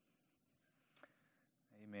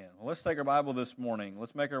Well, let's take our Bible this morning.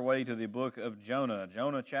 Let's make our way to the book of Jonah.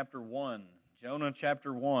 Jonah chapter 1. Jonah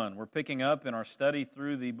chapter 1. We're picking up in our study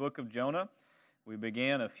through the book of Jonah. We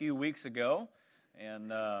began a few weeks ago,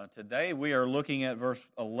 and today we are looking at verse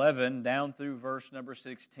 11 down through verse number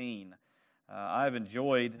 16. I've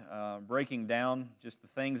enjoyed breaking down just the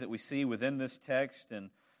things that we see within this text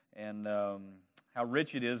and how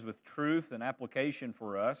rich it is with truth and application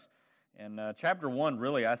for us. And chapter 1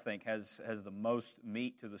 really, I think, has the most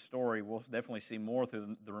meat to the story. We'll definitely see more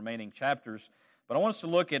through the remaining chapters. But I want us to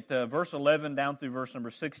look at verse 11 down through verse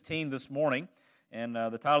number 16 this morning. And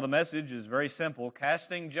the title of the message is very simple,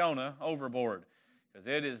 Casting Jonah Overboard. Because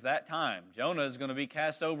it is that time. Jonah is going to be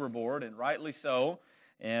cast overboard, and rightly so.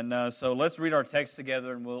 And so let's read our text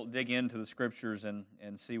together, and we'll dig into the Scriptures and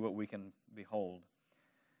see what we can behold.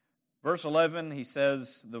 Verse 11, he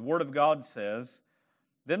says, the Word of God says,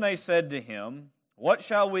 "Then they said to him, 'What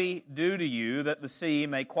shall we do to you that the sea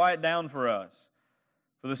may quiet down for us?'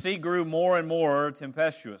 For the sea grew more and more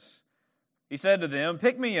tempestuous. He said to them,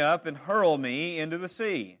 'Pick me up and hurl me into the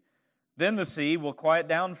sea. Then the sea will quiet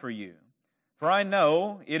down for you. For I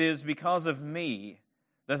know it is because of me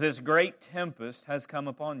that this great tempest has come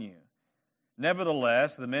upon you.'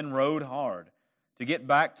 Nevertheless, the men rowed hard to get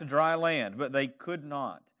back to dry land, but they could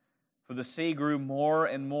not, for the sea grew more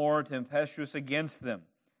and more tempestuous against them.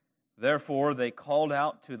 Therefore they called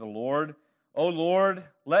out to the Lord, 'O Lord,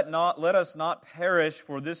 let us not perish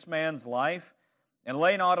for this man's life, and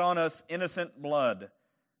lay not on us innocent blood.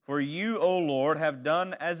 For you, O Lord, have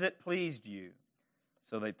done as it pleased you.'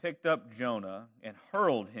 So they picked up Jonah and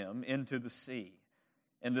hurled him into the sea,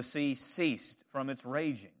 and the sea ceased from its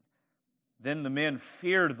raging. Then the men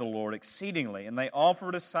feared the Lord exceedingly, and they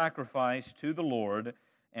offered a sacrifice to the Lord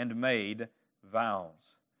and made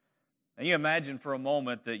vows." Now you imagine for a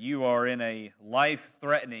moment that you are in a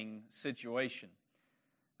life-threatening situation.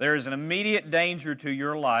 There is an immediate danger to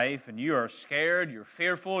your life, and you are scared, you're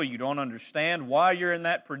fearful, you don't understand why you're in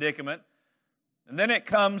that predicament. And then it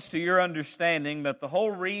comes to your understanding that the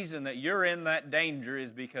whole reason that you're in that danger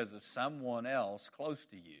is because of someone else close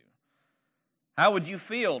to you. How would you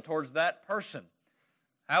feel towards that person?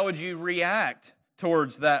 How would you react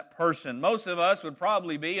towards that person? Most of us would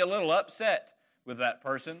probably be a little upset with that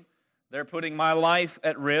person. They're putting my life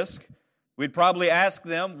at risk. We'd probably ask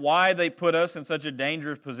them why they put us in such a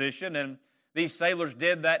dangerous position. And these sailors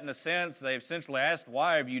did that in a sense. They essentially asked,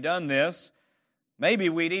 "Why have you done this?" Maybe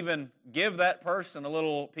we'd even give that person a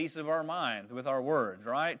little piece of our mind with our words,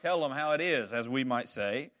 right? Tell them how it is, as we might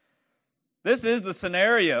say. This is the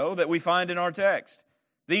scenario that we find in our text.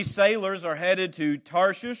 These sailors are headed to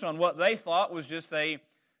Tarshish on what they thought was just a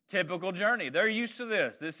typical journey. They're used to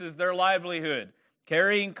this. This is their livelihood,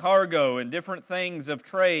 carrying cargo and different things of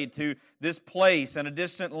trade to this place and a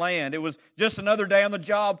distant land. It was just another day on the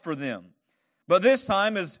job for them. But this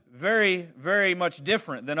time is very, very much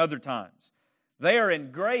different than other times. They are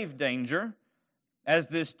in grave danger as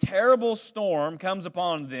this terrible storm comes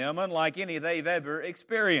upon them, unlike any they've ever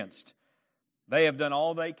experienced. They have done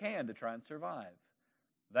all they can to try and survive.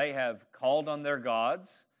 They have called on their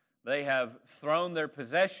gods. They have thrown their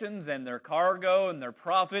possessions and their cargo and their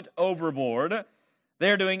profit overboard.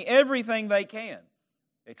 They're doing everything they can.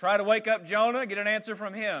 They try to wake up Jonah, get an answer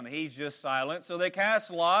from him. He's just silent. So they cast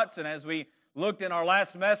lots, and as we looked in our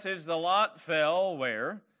last message, the lot fell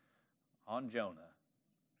where? On Jonah.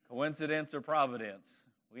 Coincidence or providence?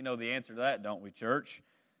 We know the answer to that, don't we, church?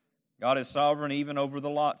 God is sovereign even over the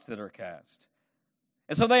lots that are cast.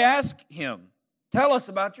 And so they ask him, "Tell us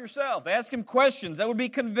about yourself." They ask him questions that would be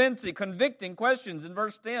convicting questions in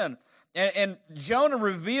verse 10. And Jonah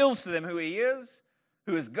reveals to them who he is,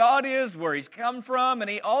 who his God is, where he's come from, and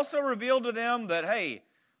he also revealed to them that, hey,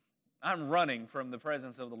 I'm running from the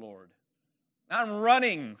presence of the Lord. I'm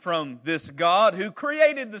running from this God who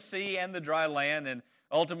created the sea and the dry land and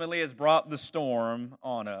ultimately has brought the storm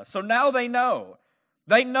on us. So now they know.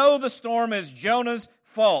 They know the storm is Jonah's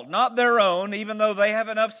fault, not their own, even though they have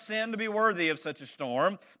enough sin to be worthy of such a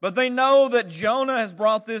storm. But they know that Jonah has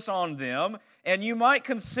brought this on them, and you might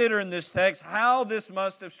consider in this text how this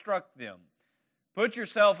must have struck them. Put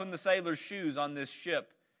yourself in the sailor's shoes on this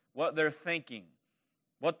ship, what they're thinking,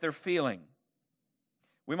 what they're feeling.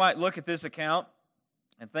 We might look at this account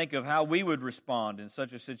and think of how we would respond in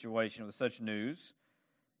such a situation with such news.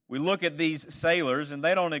 We look at these sailors, and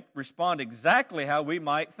they don't respond exactly how we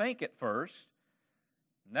might think at first.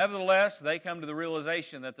 Nevertheless, they come to the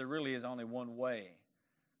realization that there really is only one way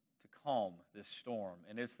to calm this storm,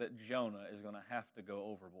 and it's that Jonah is going to have to go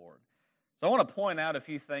overboard. So I want to point out a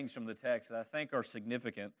few things from the text that I think are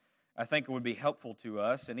significant, I think it would be helpful to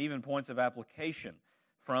us, and even points of application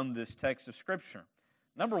from this text of Scripture.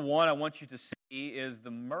 Number one I want you to see is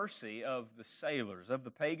the mercy of the sailors, of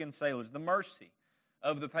the pagan sailors, the mercy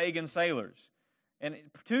of the pagan sailors. And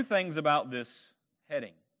two things about this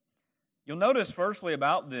heading. You'll notice firstly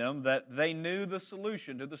about them that they knew the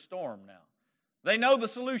solution to the storm now. They know the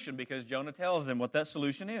solution because Jonah tells them what that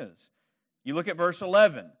solution is. You look at verse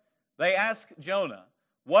 11. They ask Jonah,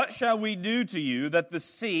 "What shall we do to you that the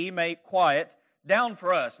sea may quiet down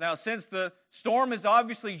for us?" Now, since the storm is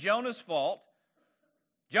obviously Jonah's fault,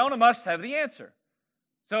 Jonah must have the answer.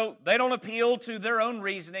 So they don't appeal to their own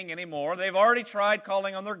reasoning anymore. They've already tried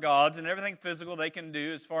calling on their gods and everything physical they can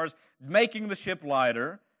do as far as making the ship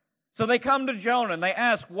lighter. So they come to Jonah and they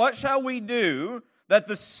ask, "What shall we do that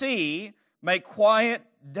the sea may quiet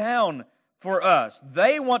down for us?"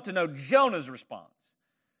 They want to know Jonah's response.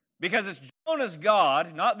 Because it's Jonah's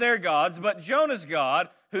God, not their gods, but Jonah's God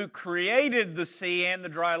who created the sea and the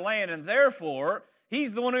dry land. And therefore,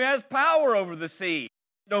 He's the one who has power over the sea,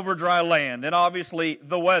 over dry land, and obviously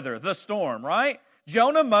the weather, the storm, right?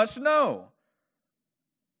 Jonah must know.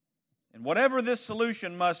 And whatever this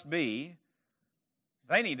solution must be,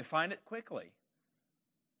 they need to find it quickly.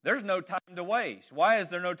 There's no time to waste. Why is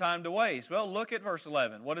there no time to waste? Well, look at verse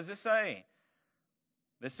 11. What does it say?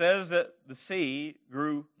 It says that the sea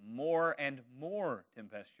grew more and more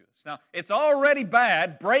tempestuous. Now, it's already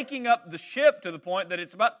bad, breaking up the ship to the point that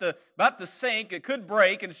it's about to sink. It could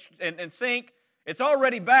break and sink. It's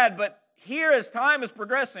already bad, but here as time is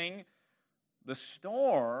progressing, the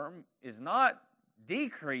storm is not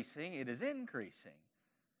decreasing, it is increasing.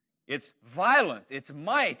 It's violent, its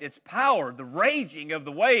might, its power, the raging of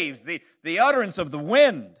the waves, the utterance of the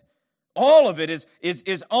wind. All of it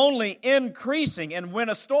is only increasing. And when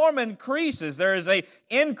a storm increases, there is an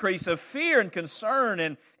increase of fear and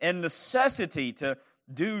concern and necessity to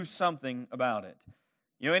do something about it.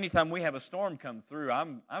 You know, anytime we have a storm come through,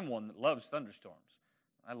 I'm one that loves thunderstorms.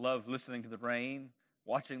 I love listening to the rain,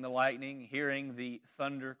 watching the lightning, hearing the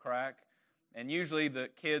thunder crack. And usually the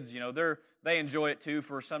kids, they enjoy it too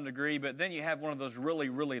for some degree, but then you have one of those really,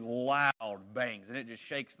 really loud bangs, and it just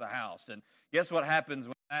shakes the house. And guess what happens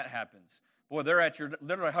when that happens? Boy,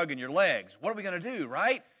 they're hugging your legs. What are we going to do,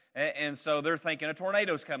 right? And so they're thinking a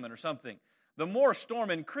tornado's coming or something. The more a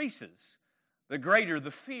storm increases, the greater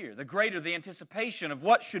the fear, the greater the anticipation of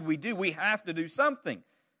what should we do. We have to do something.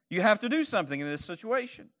 You have to do something in this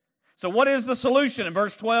situation. So what is the solution? In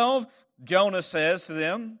verse 12, Jonah says to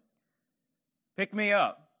them, "Pick me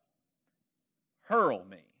up, hurl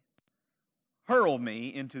me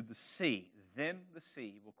into the sea. Then the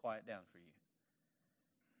sea will quiet down for you."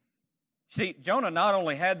 See, Jonah not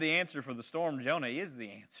only had the answer for the storm, Jonah is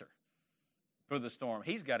the answer for the storm.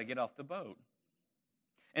 He's got to get off the boat.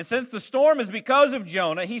 And since the storm is because of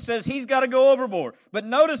Jonah, he says he's got to go overboard. But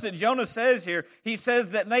notice that Jonah says here, he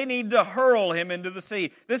says that they need to hurl him into the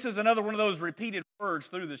sea. This is another one of those repeated words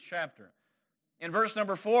through this chapter. In verse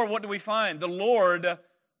number 4, what do we find? The Lord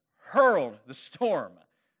hurled the storm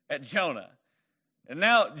at Jonah. And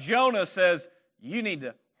now Jonah says, you need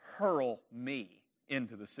to hurl me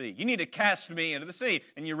into the sea. You need to cast me into the sea.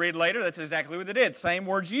 And you read later, that's exactly what they did. Same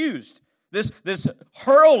words used. This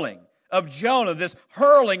hurling of Jonah, this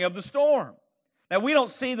hurling of the storm. Now, we don't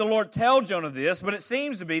see the Lord tell Jonah this, but it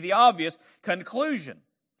seems to be the obvious conclusion.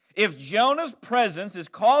 If Jonah's presence is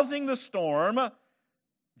causing the storm,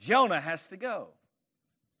 Jonah has to go.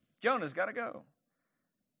 Jonah's got to go.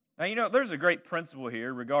 Now, there's a great principle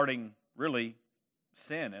here regarding, really,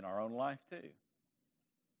 sin in our own life, too.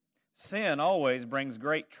 Sin always brings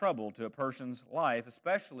great trouble to a person's life,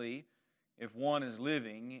 especially if one is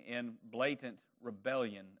living in blatant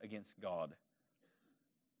rebellion against God.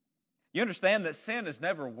 You understand that sin is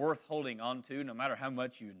never worth holding on to, no matter how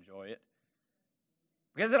much you enjoy it.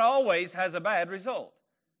 Because it always has a bad result,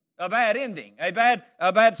 a bad ending, a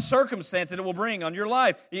bad circumstance that it will bring on your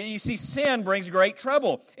life. You see, sin brings great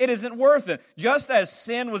trouble. It isn't worth it. Just as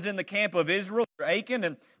sin was in the camp of Israel, Achan,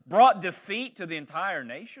 and brought defeat to the entire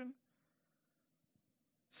nation,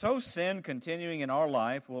 so sin continuing in our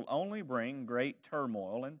life will only bring great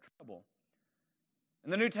turmoil and trouble.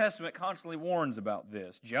 And the New Testament constantly warns about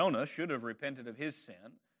this. Jonah should have repented of his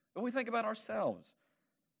sin, but we think about ourselves.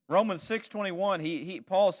 Romans 6:21,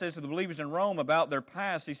 Paul says to the believers in Rome about their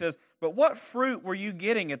past, he says, "But what fruit were you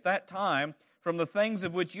getting at that time from the things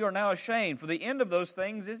of which you are now ashamed? For the end of those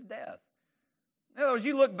things is death." In other words,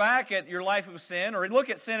 you look back at your life of sin, or look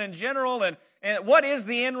at sin in general, and what is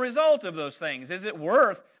the end result of those things? Is it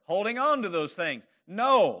worth holding on to those things?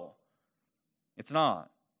 No, it's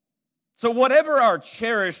not. So whatever our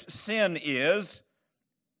cherished sin is,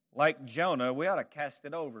 like Jonah, we ought to cast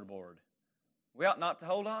it overboard. We ought not to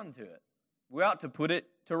hold on to it. We ought to put it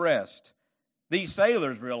to rest. These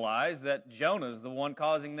sailors realize that Jonah's the one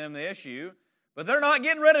causing them the issue, but they're not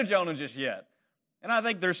getting rid of Jonah just yet. And I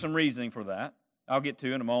think there's some reasoning for that. I'll get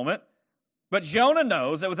to in a moment. But Jonah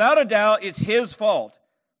knows that without a doubt it's his fault.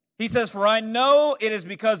 He says, "For I know it is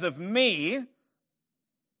because of me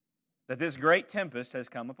that this great tempest has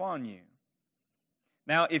come upon you."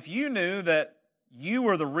 Now, if you knew that you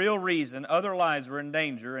were the real reason other lives were in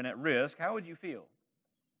danger and at risk, how would you feel?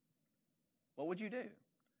 What would you do?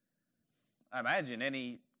 I imagine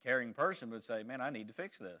any caring person would say, "Man, I need to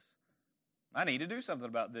fix this. I need to do something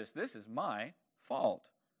about this. This is my fault."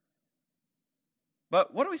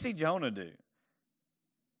 But what do we see Jonah do?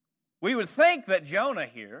 We would think that Jonah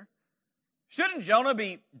here, shouldn't Jonah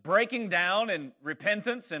be breaking down in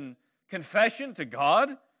repentance and confession to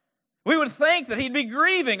God? We would think that he'd be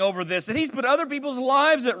grieving over this, that he's put other people's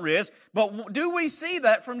lives at risk. But do we see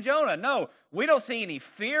that from Jonah? No, we don't see any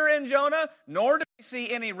fear in Jonah, nor do we see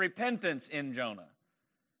any repentance in Jonah.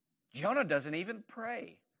 Jonah doesn't even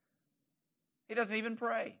pray. He doesn't even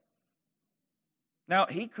pray. Now,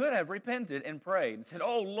 he could have repented and prayed and said,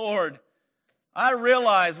 "Oh, Lord, I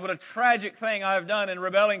realize what a tragic thing I've done in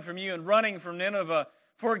rebelling from you and running from Nineveh.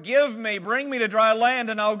 Forgive me, bring me to dry land,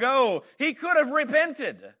 and I'll go." He could have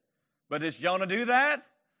repented. But does Jonah do that?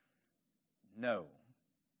 No,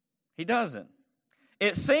 he doesn't.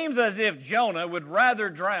 It seems as if Jonah would rather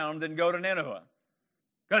drown than go to Nineveh.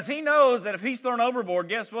 Because he knows that if he's thrown overboard,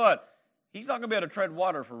 guess what? He's not going to be able to tread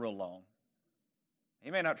water for real long.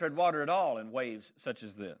 He may not tread water at all in waves such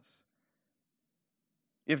as this.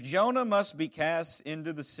 If Jonah must be cast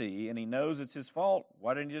into the sea and he knows it's his fault,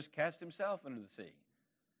 why didn't he just cast himself into the sea?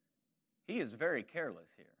 He is very careless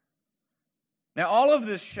here. Now, all of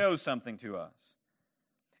this shows something to us.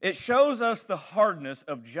 It shows us the hardness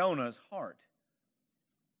of Jonah's heart.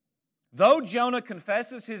 Though Jonah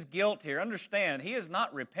confesses his guilt here, understand, he is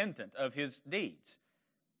not repentant of his deeds.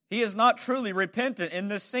 He is not truly repentant in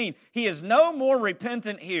this scene. He is no more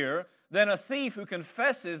repentant here than a thief who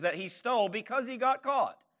confesses that he stole because he got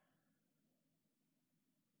caught.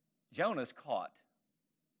 Jonah's caught.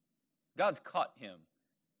 God's caught him.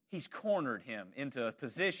 He's cornered him into a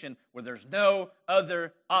position where there's no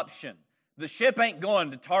other option. The ship ain't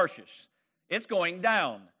going to Tarshish. It's going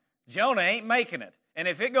down. Jonah ain't making it. And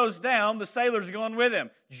if it goes down, the sailors are going with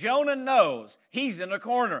him. Jonah knows he's in a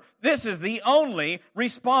corner. This is the only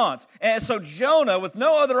response. And so Jonah, with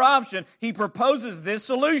no other option, he proposes this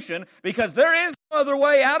solution because there is no other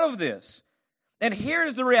way out of this. And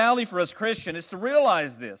here's the reality for us Christians, is to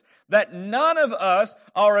realize this, that none of us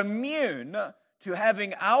are immune to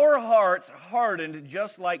having our hearts hardened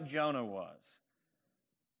just like Jonah was.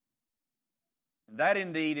 That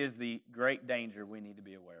indeed is the great danger we need to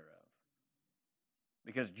be aware of.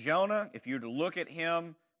 Because Jonah, if you were to look at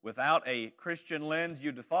him without a Christian lens,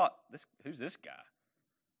 you'd have thought, who's this guy?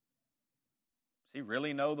 Does he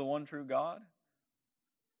really know the one true God?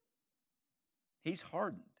 He's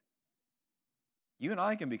hardened. You and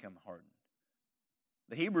I can become hardened.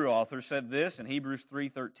 The Hebrew author said this in Hebrews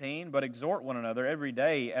 3:13, "But exhort one another every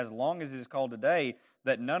day, as long as it is called today,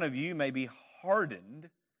 that none of you may be hardened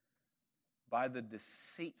by the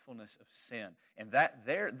deceitfulness of sin." And that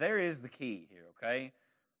there is the key here, okay?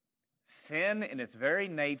 Sin in its very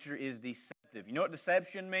nature is deceptive. You know what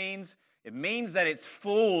deception means? It means that it's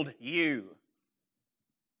fooled you.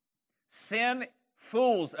 Sin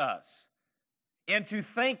fools us into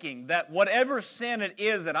thinking that whatever sin it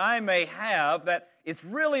is that I may have, that it's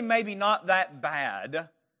really maybe not that bad.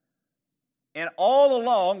 And all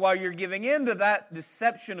along, while you're giving in to that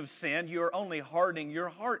deception of sin, you're only hardening your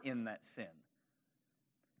heart in that sin.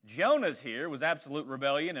 Jonah's here was absolute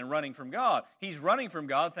rebellion and running from God. He's running from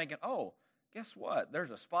God thinking, "Oh, guess what? There's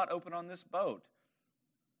a spot open on this boat.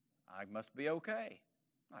 I must be okay.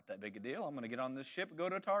 Not that big a deal. I'm going to get on this ship and go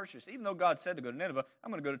to Tarshish. Even though God said to go to Nineveh,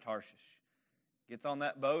 I'm going to go to Tarshish." Gets on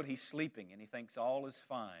that boat, he's sleeping, and he thinks all is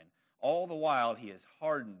fine. All the while, he has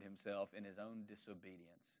hardened himself in his own disobedience.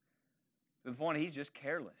 To the point he's just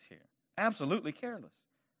careless here. Absolutely careless.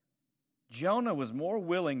 Jonah was more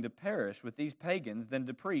willing to perish with these pagans than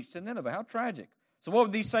to preach to Nineveh. How tragic. So what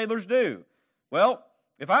would these sailors do? Well,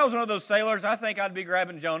 if I was one of those sailors, I think I'd be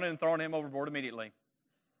grabbing Jonah and throwing him overboard immediately.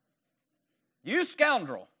 "You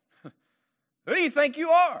scoundrel. Who do you think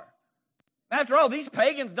you are? After all, these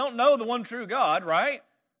pagans don't know the one true God, right?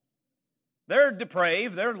 They're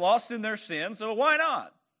depraved. They're lost in their sin, so why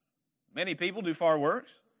not? Many people do far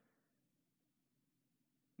worse."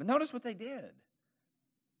 But notice what they did.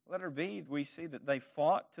 Letter B, we see that they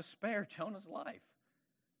fought to spare Jonah's life.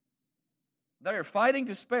 They are fighting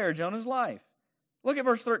to spare Jonah's life. Look at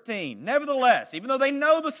verse 13. "Nevertheless," even though they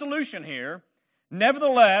know the solution here,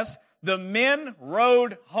 "nevertheless, the men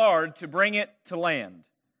rowed hard to bring it to land.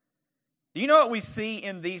 Do you know what we see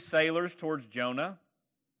in these sailors towards Jonah?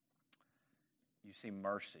 You see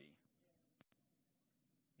mercy.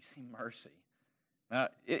 You see mercy. Now,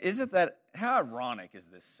 isn't that, how ironic is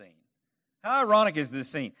this scene? How ironic is this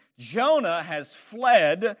scene? Jonah has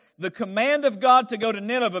fled the command of God to go to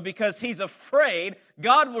Nineveh because he's afraid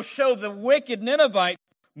God will show the wicked Ninevites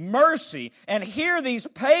mercy. And here these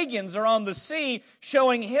pagans are on the sea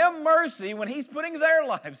showing him mercy when he's putting their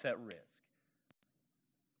lives at risk.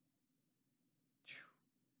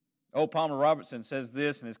 O. Palmer Robertson says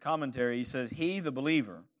this in his commentary. He says, he, the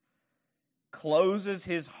believer, closes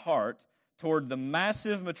his heart toward the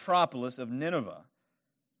massive metropolis of Nineveh,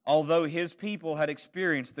 although his people had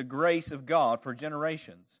experienced the grace of God for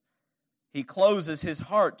generations. He closes his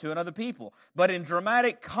heart to another people. But in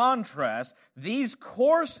dramatic contrast, these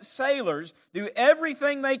coarse sailors do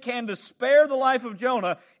everything they can to spare the life of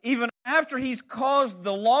Jonah, even after he's caused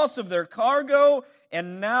the loss of their cargo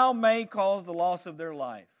and now may cause the loss of their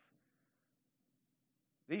life.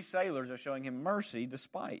 These sailors are showing him mercy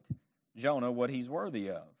despite Jonah what he's worthy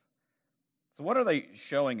of. So what are they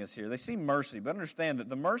showing us here? They see mercy, but understand that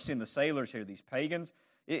the mercy in the sailors here, these pagans,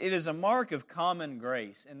 it is a mark of common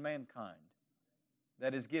grace in mankind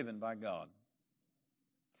that is given by God.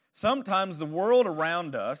 Sometimes the world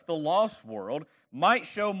around us, the lost world, might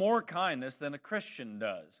show more kindness than a Christian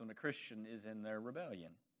does when a Christian is in their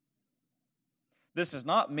rebellion. This does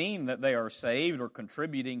not mean that they are saved or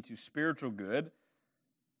contributing to spiritual good,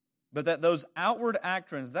 but that those outward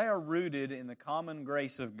actions, they are rooted in the common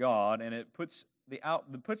grace of God, and it puts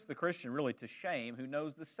the Christian really to shame who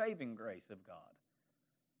knows the saving grace of God.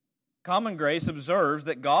 Common grace observes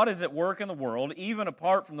that God is at work in the world even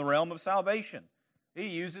apart from the realm of salvation. He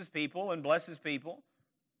uses people and blesses people,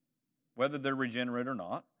 whether they're regenerate or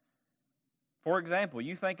not. For example,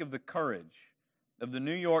 you think of the courage of the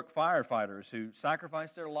New York firefighters who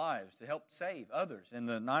sacrificed their lives to help save others in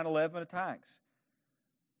the 9/11 attacks.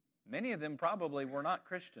 Many of them probably were not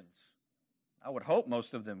Christians. I would hope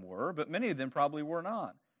most of them were, but many of them probably were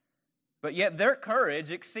not. But yet their courage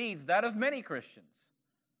exceeds that of many Christians.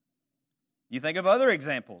 You think of other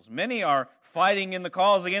examples. Many are fighting in the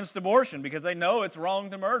cause against abortion because they know it's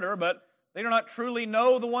wrong to murder, but they do not truly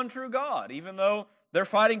know the one true God, even though they're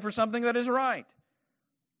fighting for something that is right.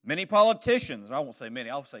 Many politicians, I won't say many,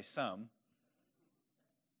 I'll say some.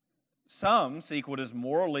 Some seek what is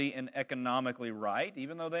morally and economically right,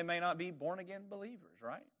 even though they may not be born-again believers,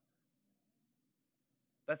 right?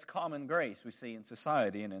 That's common grace we see in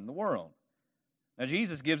society and in the world. Now,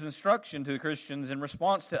 Jesus gives instruction to the Christians in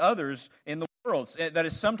response to others in the world that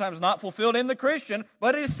is sometimes not fulfilled in the Christian,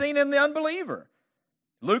 but it is seen in the unbeliever.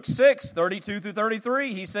 Luke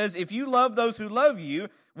 6:32-33, he says, if you love those who love you,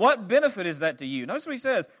 what benefit is that to you? Notice what he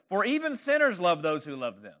says, for even sinners love those who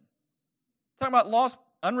love them. Talking about lost,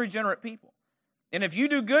 unregenerate people. And if you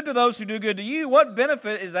do good to those who do good to you, what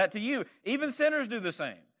benefit is that to you? Even sinners do the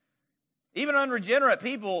same. Even unregenerate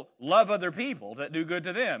people love other people that do good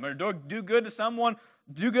to them, or do good to someone,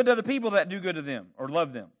 do good to the people that do good to them or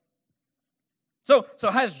love them. So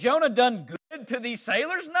has Jonah done good to these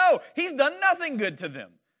sailors? No, he's done nothing good to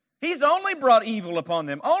them. He's only brought evil upon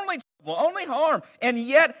them, only trouble, only harm. And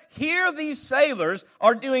yet here these sailors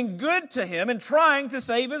are doing good to him and trying to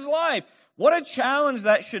save his life. What a challenge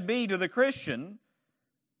that should be to the Christian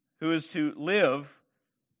who is to live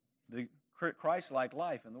the Christ-like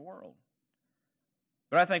life in the world.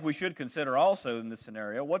 But I think we should consider also in this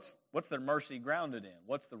scenario, what's their mercy grounded in?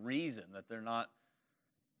 What's the reason that they're not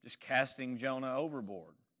just casting Jonah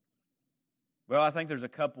overboard? Well, I think there's a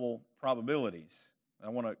couple probabilities I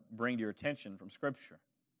want to bring to your attention from Scripture.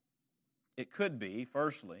 It could be,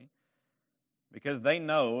 firstly, because they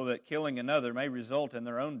know that killing another may result in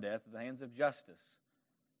their own death at the hands of justice.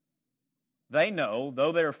 They know,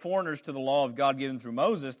 though they are foreigners to the law of God given through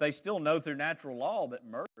Moses, they still know through natural law that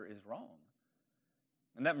murder is wrong.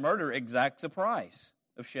 And that murder exacts a price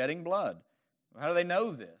of shedding blood. How do they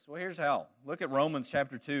know this? Well, here's how. Look at Romans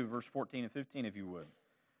chapter 2, verse 14 and 15, if you would.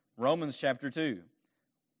 Romans chapter 2.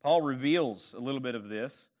 Paul reveals a little bit of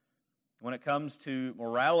this when it comes to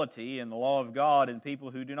morality and the law of God and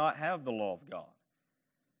people who do not have the law of God.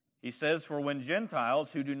 He says, for when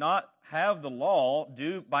Gentiles who do not have the law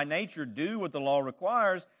do by nature do what the law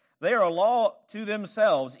requires, they are a law to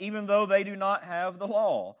themselves, even though they do not have the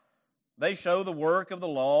law. They show the work of the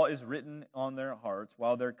law is written on their hearts,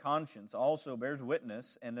 while their conscience also bears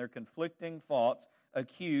witness, and their conflicting thoughts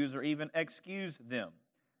accuse or even excuse them.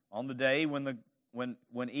 On the day when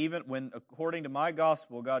according to my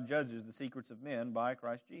gospel, God judges the secrets of men by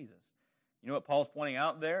Christ Jesus. You know what Paul's pointing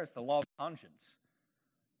out there? It's the law of conscience.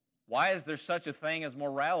 Why is there such a thing as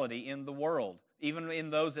morality in the world, even in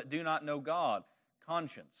those that do not know God?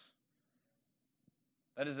 Conscience.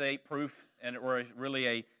 That is a proof or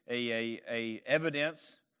really a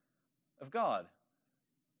evidence of God.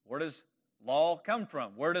 Where does law come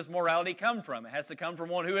from? Where does morality come from? It has to come from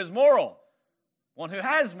one who is moral, one who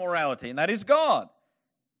has morality, and that is God.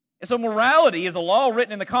 And so morality is a law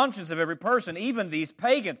written in the conscience of every person, even these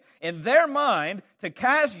pagans. In their mind, to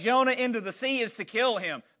cast Jonah into the sea is to kill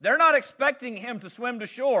him. They're not expecting him to swim to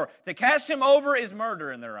shore. To cast him over is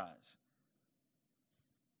murder in their eyes.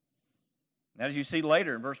 And as you see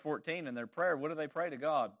later in verse 14 in their prayer, what do they pray to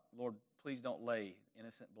God? Lord, please don't lay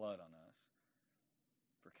innocent blood on us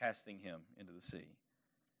for casting him into the sea.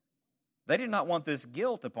 They did not want this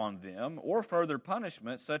guilt upon them or further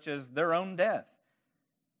punishment such as their own death.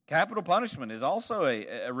 Capital punishment is also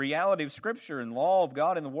a reality of Scripture and law of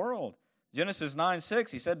God in the world. Genesis 9:6,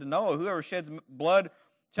 he said to Noah, whoever sheds the blood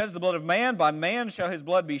of man, by man shall his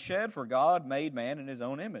blood be shed, for God made man in his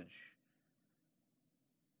own image.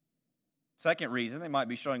 Second reason they might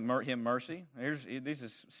be showing him mercy. This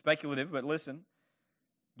is speculative, but listen.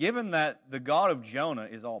 Given that the God of Jonah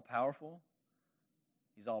is all-powerful,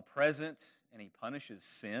 he's all-present, and he punishes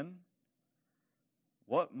sin,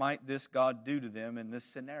 what might this God do to them in this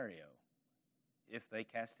scenario if they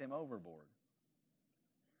cast him overboard?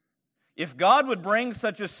 If God would bring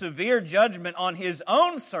such a severe judgment on his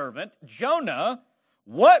own servant, Jonah,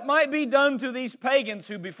 what might be done to these pagans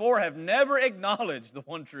who before have never acknowledged the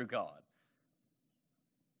one true God?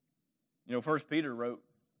 You know, Peter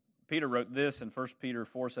wrote this in 1 Peter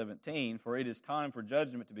 4:17, for it is time for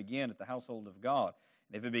judgment to begin at the household of God.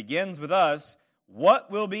 And if it begins with us,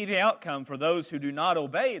 what will be the outcome for those who do not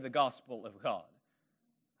obey the gospel of God?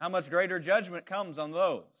 How much greater judgment comes on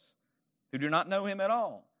those who do not know him at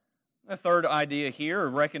all? The third idea here,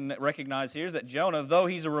 recognized here, is that Jonah, though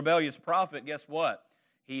he's a rebellious prophet, guess what?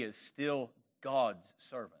 He is still God's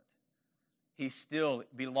servant. He still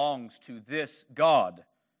belongs to this God.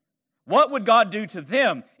 What would God do to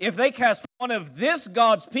them if they cast one of this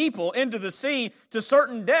God's people into the sea to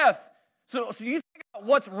certain death? So you think about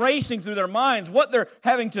what's racing through their minds, what they're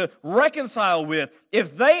having to reconcile with.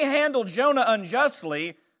 If they handle Jonah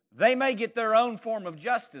unjustly, they may get their own form of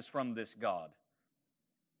justice from this God.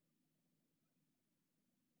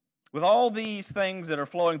 With all these things that are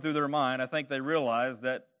flowing through their mind, I think they realize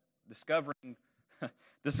that discovering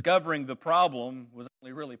the problem was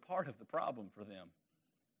only really part of the problem for them.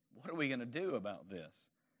 What are we going to do about this?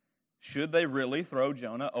 Should they really throw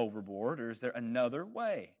Jonah overboard, or is there another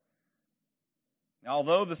way? Now,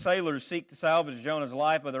 although the sailors seek to salvage Jonah's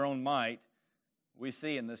life by their own might, we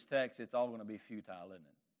see in this text it's all going to be futile, isn't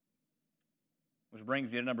it? Which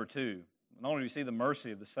brings me to number 2. Not only do we see the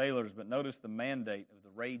mercy of the sailors, but notice the mandate of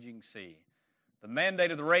the raging sea. The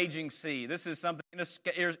mandate of the raging sea. This is something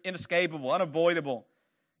inescapable, unavoidable.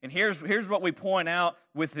 And here's what we point out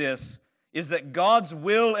with this, is that God's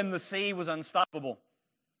will in the sea was unstoppable.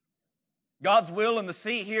 God's will in the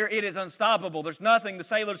sea here, it is unstoppable. There's nothing the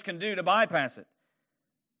sailors can do to bypass it.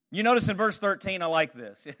 You notice in verse 13, I like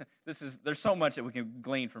this. There's so much that we can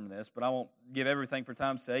glean from this, but I won't give everything for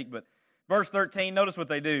time's sake. But verse 13, notice what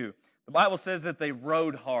they do. The Bible says that they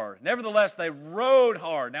rowed hard. Nevertheless, they rowed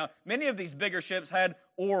hard. Now, many of these bigger ships had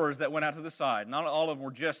oars that went out to the side. Not all of them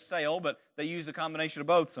were just sail, but they used a combination of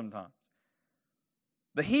both sometimes.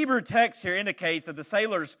 The Hebrew text here indicates that the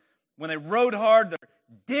sailors, when they rowed hard, they're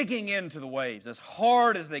digging into the waves as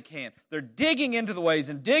hard as they can. They're digging into the waves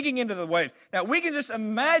and digging into the waves. Now, we can just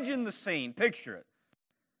imagine the scene, picture it,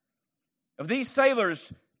 of these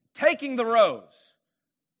sailors taking the rows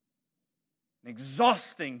and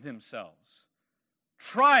exhausting themselves,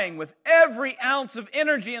 trying with every ounce of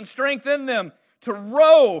energy and strength in them to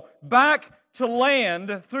row back to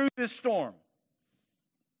land through this storm.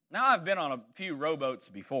 Now, I've been on a few rowboats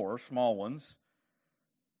before, small ones.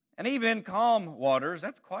 And even in calm waters,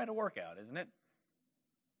 that's quite a workout, isn't it?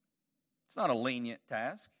 It's not a lenient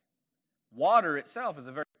task. Water itself is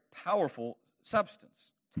a very powerful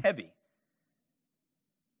substance. It's heavy.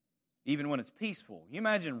 Even when it's peaceful. You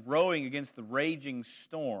imagine rowing against the raging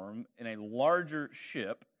storm in a larger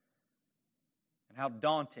ship and how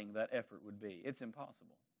daunting that effort would be. It's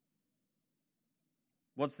impossible.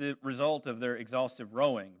 What's the result of their exhaustive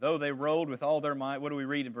rowing? Though they rowed with all their might, what do we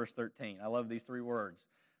read in verse 13? I love these 3 words.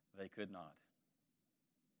 They could not.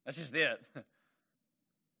 That's just it.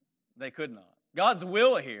 They could not. God's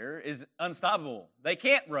will here is unstoppable. They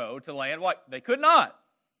can't row to land. What? They could not.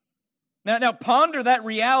 Now ponder that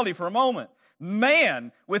reality for a moment.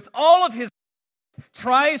 Man, with all of his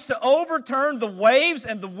tries to overturn the waves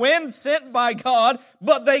and the wind sent by God,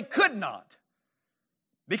 but they could not.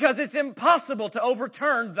 Because it's impossible to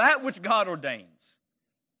overturn that which God ordains,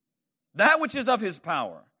 that which is of His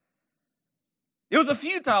power. It was a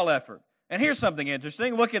futile effort. And here's something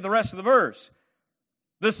interesting. Look at the rest of the verse.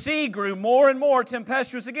 The sea grew more and more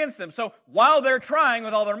tempestuous against them. So while they're trying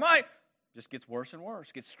with all their might, it just gets worse and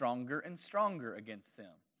worse, gets stronger and stronger against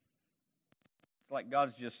them. It's like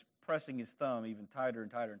God's just pressing His thumb even tighter and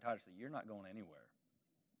tighter and tighter. So you're not going anywhere.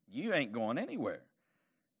 You ain't going anywhere.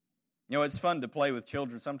 You know, it's fun to play with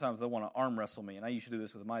children. Sometimes they want to arm wrestle me, and I used to do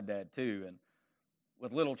this with my dad too. And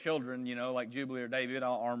with little children, you know, like Jubilee or David,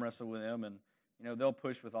 I'll arm wrestle with them, and you know, they'll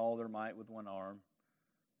push with all their might with one arm.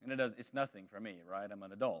 And it's nothing for me, right? I'm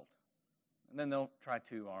an adult. And then they'll try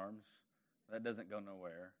 2 arms. That doesn't go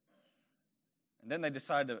nowhere. And then they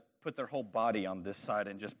decide to put their whole body on this side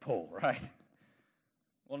and just pull, right?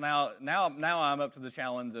 Well, now I'm up to the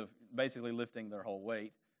challenge of basically lifting their whole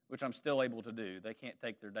weight, which I'm still able to do. They can't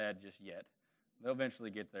take their dad just yet. They'll eventually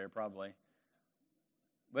get there, probably.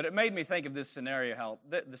 But it made me think of this scenario, how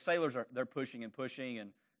the sailors they're pushing and pushing, and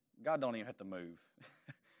God don't even have to move.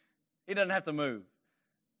 He doesn't have to move.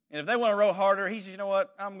 And if they want to row harder, He says, you know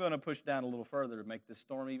what? I'm going to push down a little further to make this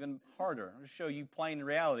storm even harder. I'll show you plain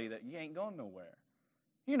reality that you ain't going nowhere.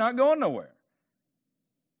 You're not going nowhere.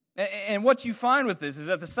 And what you find with this is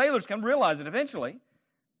that the sailors come to realize that eventually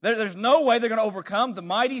there's no way they're going to overcome the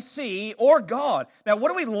mighty sea or God. Now, what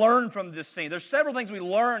do we learn from this scene? There's several things we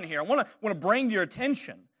learn here. I want to bring to your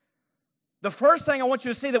attention. The first thing I want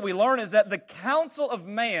you to see that we learn is that the counsel of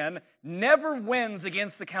man never wins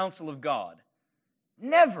against the counsel of God.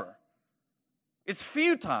 Never. It's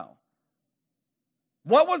futile.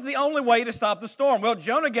 What was the only way to stop the storm? Well,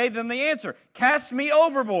 Jonah gave them the answer. Cast me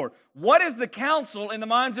overboard. What is the counsel in the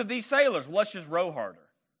minds of these sailors? Well, let's just row harder.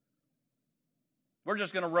 We're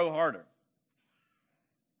just going to row harder.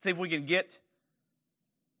 See if we can get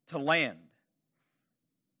to land.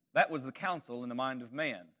 That was the counsel in the mind of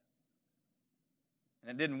man.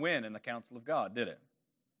 And it didn't win in the counsel of God, did it?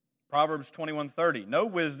 Proverbs 21:30, no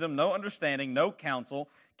wisdom, no understanding, no counsel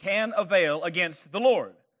can avail against the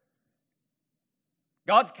Lord.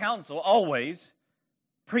 God's counsel always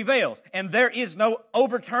prevails, and there is no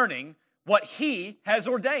overturning what He has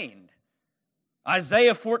ordained.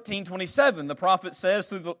 Isaiah 14:27, the prophet says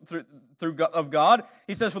through God,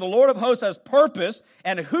 he says, for the Lord of hosts has purpose,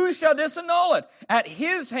 and who shall disannul it? At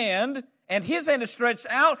His hand, and His hand is stretched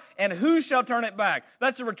out, and who shall turn it back?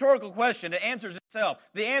 That's a rhetorical question. It answers itself.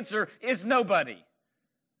 The answer is nobody.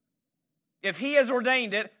 If He has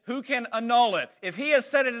ordained it, who can annul it? If He has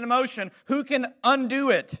set it in motion, who can undo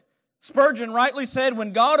it? Spurgeon rightly said,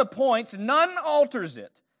 when God appoints, none alters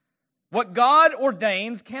it. What God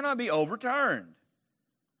ordains cannot be overturned.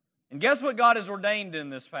 And guess what God has ordained in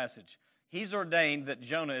this passage? He's ordained that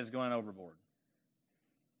Jonah is going overboard.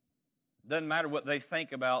 Doesn't matter what they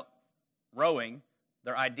think about rowing,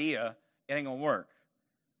 their idea, it ain't going to work.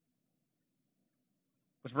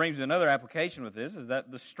 Which brings me to another application with this, is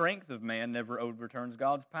that the strength of man never overturns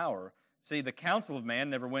God's power. See, the counsel of man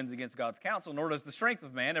never wins against God's counsel, nor does the strength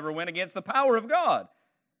of man ever win against the power of God.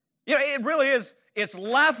 You know, it really is, it's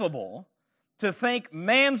laughable to think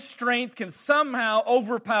man's strength can somehow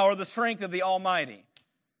overpower the strength of the Almighty.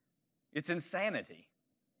 It's insanity.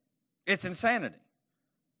 It's insanity.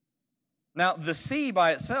 Now, the sea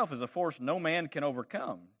by itself is a force no man can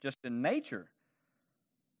overcome, just in nature.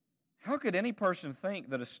 How could any person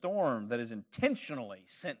think that a storm that is intentionally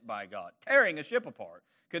sent by God, tearing a ship apart,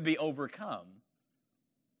 could be overcome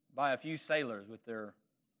by a few sailors with their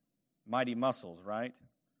mighty muscles, right?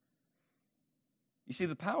 You see,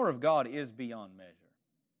 the power of God is beyond measure.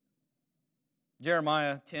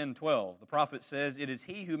 Jeremiah 10:12, the prophet says, it is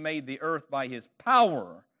He who made the earth by His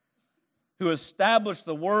power, who established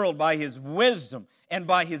the world by His wisdom, and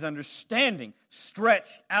by His understanding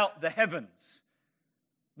stretched out the heavens.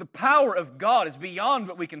 The power of God is beyond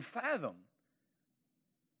what we can fathom.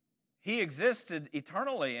 He existed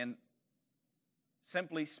eternally and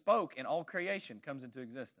simply spoke, and all creation comes into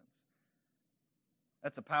existence.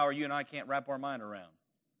 That's a power you and I can't wrap our mind around.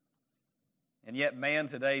 And yet man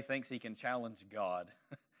today thinks he can challenge God.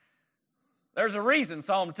 There's a reason,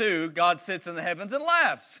 Psalm 2, God sits in the heavens and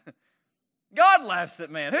laughs. God laughs at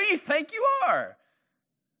man. Who do you think you are?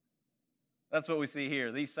 That's what we see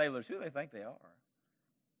here. These sailors, who do they think they are?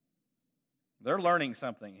 They're learning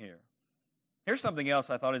something here. Here's something else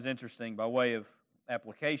I thought is interesting by way of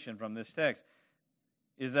application from this text,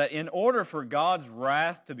 is that in order for God's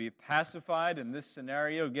wrath to be pacified in this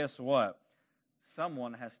scenario, guess what?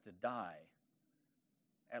 Someone has to die,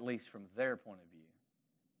 at least from their point of view.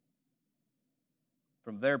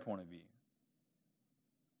 From their point of view.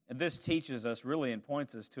 And this teaches us really and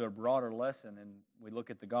points us to a broader lesson, and we look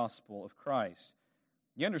at the gospel of Christ.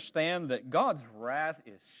 You understand that God's wrath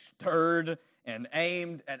is stirred and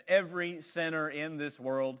aimed at every sinner in this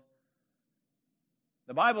world.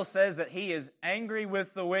 The Bible says that He is angry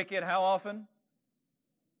with the wicked how often?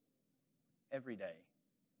 Every day.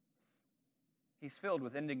 He's filled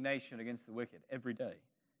with indignation against the wicked every day.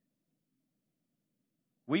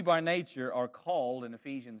 We by nature are called in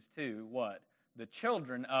Ephesians 2, what? The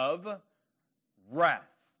children of wrath.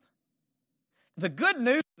 The good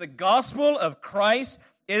news of the gospel of Christ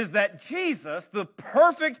is that Jesus, the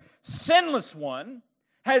perfect, sinless one,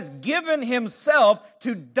 has given Himself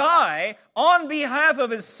to die on behalf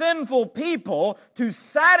of His sinful people to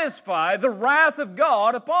satisfy the wrath of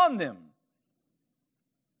God upon them.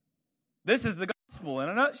 This is the gospel in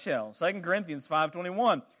a nutshell. 2 Corinthians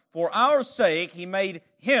 5:21. For our sake He made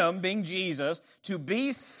Him, being Jesus, to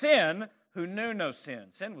be sin who knew no sin.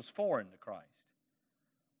 Sin was foreign to Christ.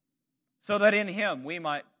 So that in Him we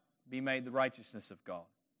might be made the righteousness of God.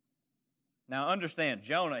 Now understand,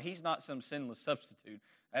 Jonah, he's not some sinless substitute.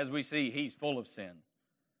 As we see, he's full of sin.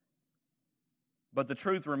 But the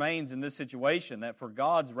truth remains in this situation that for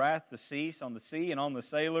God's wrath to cease on the sea and on the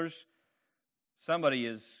sailors, somebody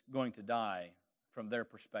is going to die from their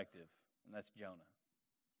perspective, and that's Jonah.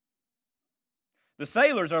 The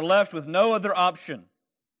sailors are left with no other option.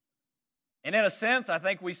 And in a sense, I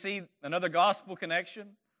think we see another gospel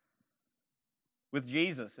connection with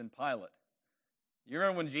Jesus and Pilate. You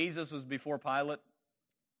remember when Jesus was before Pilate?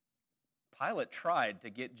 Pilate tried to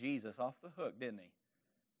get Jesus off the hook, didn't he?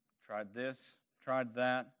 Tried this, tried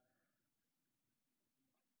that.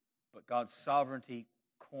 But God's sovereignty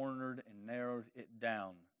cornered and narrowed it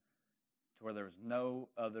down to where there was no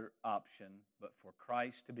other option but for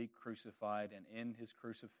Christ to be crucified and in His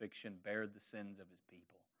crucifixion bear the sins of His people.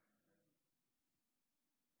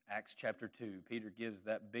 Acts chapter 2, Peter gives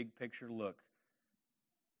that big picture look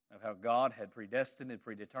of how God had predestined and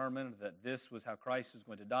predetermined that this was how Christ was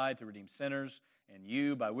going to die to redeem sinners, and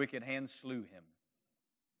you, by wicked hands, slew Him.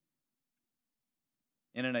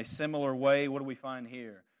 And in a similar way, what do we find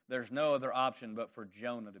here? There's no other option but for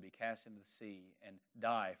Jonah to be cast into the sea and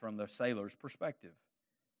die from the sailor's perspective.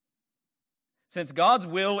 Since God's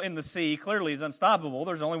will in the sea clearly is unstoppable,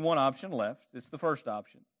 there's only one option left. It's the first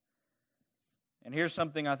option. And here's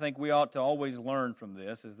something I think we ought to always learn from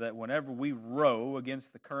this, is that whenever we row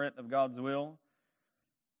against the current of God's will,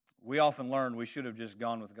 we often learn we should have just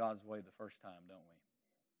gone with God's way the first time, don't we?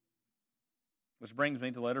 Which brings me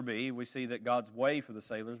to letter B. We see that God's way for the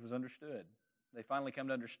sailors was understood. They finally come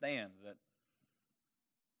to understand that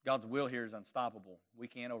God's will here is unstoppable. We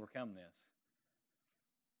can't overcome this.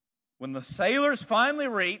 When the sailors finally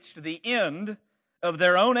reached the end of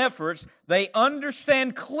their own efforts, they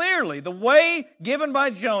understand clearly the way given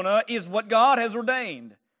by Jonah is what God has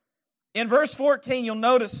ordained. In verse 14, you'll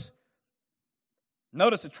notice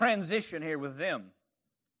a transition here with them.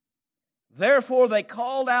 Therefore they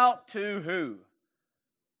called out to who?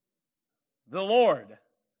 The Lord.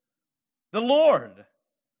 The Lord.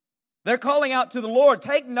 They're calling out to the Lord.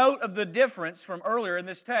 Take note of the difference from earlier in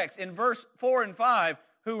this text. In verse 4 and 5,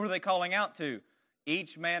 who were they calling out to?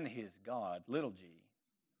 Each man his God, little g.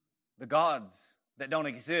 The gods that don't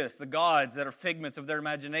exist, the gods that are figments of their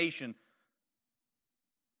imagination,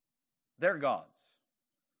 they're gods.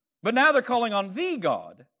 But now they're calling on the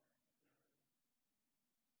God.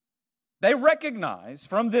 They recognize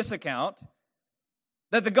from this account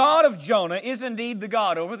that the God of Jonah is indeed the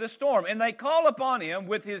God over the storm, and they call upon Him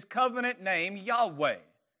with His covenant name, Yahweh,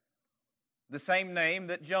 the same name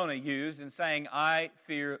that Jonah used in saying, I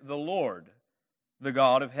fear the Lord, the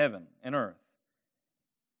God of heaven and earth.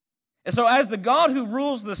 And so as the God who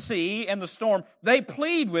rules the sea and the storm, they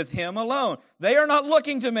plead with Him alone. They are not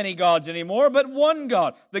looking to many gods anymore, but one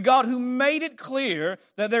God, the God who made it clear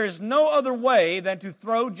that there is no other way than to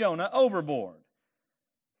throw Jonah overboard.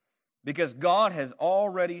 Because God has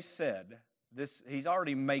already said this, He's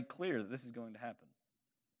already made clear that this is going to happen.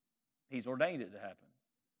 He's ordained it to happen.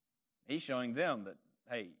 He's showing them that,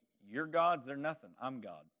 hey, your gods, they're nothing. I'm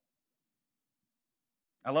God.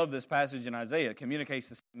 I love this passage in Isaiah. It communicates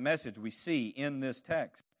the message we see in this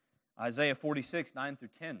text. Isaiah 46, 9 through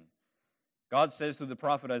 10. God says through the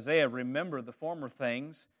prophet Isaiah, remember the former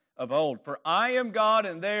things of old. For I am God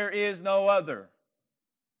and there is no other.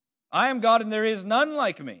 I am God and there is none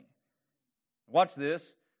like me. Watch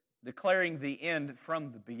this. Declaring the end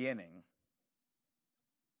from the beginning.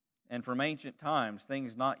 And from ancient times,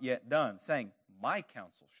 things not yet done. Saying, my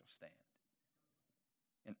counsel shall stand.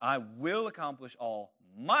 And I will accomplish all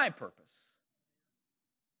my purpose.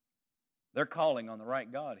 They're calling on the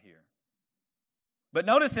right God here. But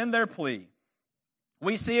notice in their plea,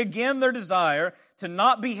 we see again their desire to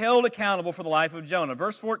not be held accountable for the life of Jonah.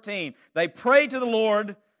 Verse 14, they pray to the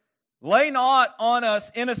Lord, lay not on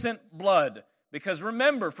us innocent blood. Because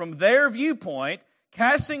remember, from their viewpoint,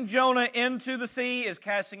 casting Jonah into the sea is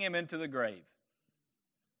casting him into the grave.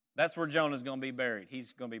 That's where Jonah's going to be buried.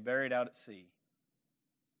 He's going to be buried out at sea.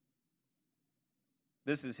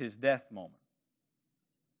 This is his death moment.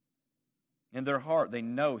 In their heart, they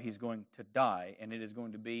know he's going to die, and it is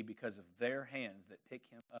going to be because of their hands that pick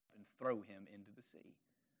him up and throw him into the sea.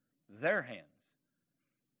 Their hands.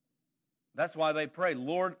 That's why they pray,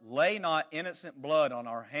 Lord, lay not innocent blood on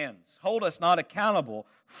our hands. Hold us not accountable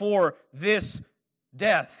for this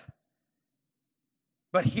death.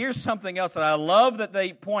 But here's something else that I love that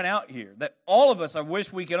they point out here, that all of us, I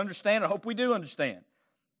wish we could understand, I hope we do understand.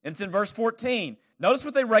 And it's in verse 14. Notice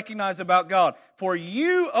what they recognize about God. For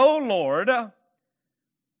you, O Lord,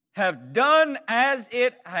 have done as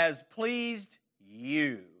it has pleased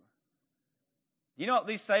you. You know what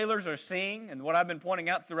these sailors are seeing, and what I've been pointing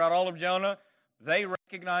out throughout all of Jonah? They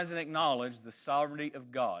recognize and acknowledge the sovereignty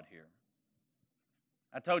of God here.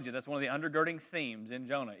 I told you that's one of the undergirding themes in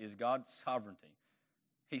Jonah is God's sovereignty.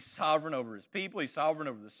 He's sovereign over His people. He's sovereign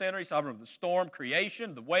over the sinner. He's sovereign over the storm,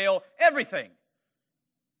 creation, the whale, everything.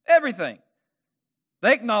 Everything.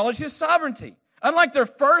 They acknowledge His sovereignty. Unlike their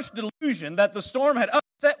first delusion that the storm had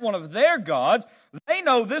upset one of their gods, they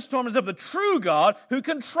know this storm is of the true God who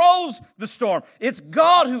controls the storm. It's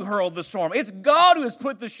God who hurled the storm. It's God who has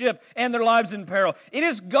put the ship and their lives in peril. It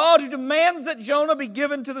is God who demands that Jonah be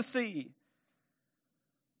given to the sea.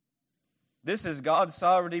 This is God's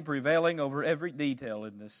sovereignty prevailing over every detail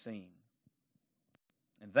in this scene.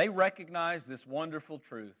 And they recognize this wonderful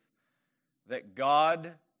truth that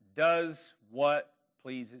God does what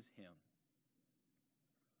pleases Him.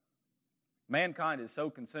 Mankind is so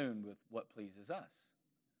consumed with what pleases us.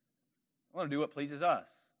 I want to do what pleases us.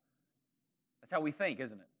 That's how we think,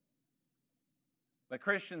 isn't it? But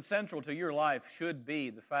Christian, central to your life should be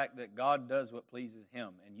the fact that God does what pleases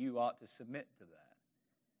Him, and you ought to submit to that.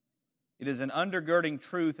 It is an undergirding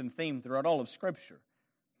truth and theme throughout all of Scripture.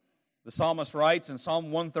 The psalmist writes in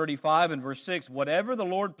Psalm 135 and verse 6, whatever the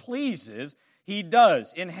Lord pleases, He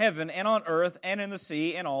does in heaven and on earth and in the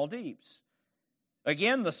sea and all deeps.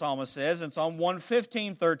 Again, the psalmist says in Psalm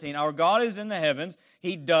 115:13, our God is in the heavens.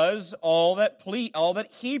 He does all that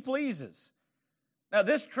He pleases. Now,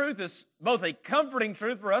 this truth is both a comforting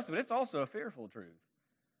truth for us, but it's also a fearful truth.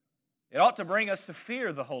 It ought to bring us to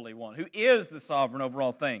fear the Holy One, who is the sovereign over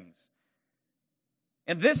all things.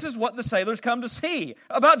 And this is what the sailors come to see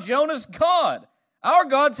about Jonah's God. Our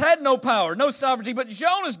gods had no power, no sovereignty, but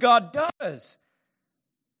Jonah's God does.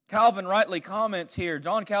 Calvin rightly comments here.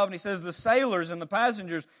 John Calvin, he says, the sailors and the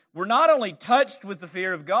passengers were not only touched with the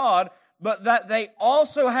fear of God, but that they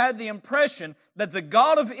also had the impression that the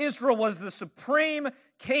God of Israel was the supreme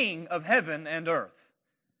king of heaven and earth.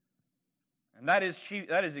 And that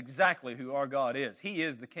is exactly who our God is. He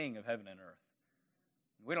is the king of heaven and earth.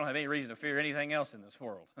 We don't have any reason to fear anything else in this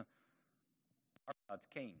world. Our God's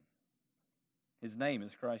king. His name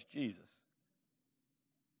is Christ Jesus.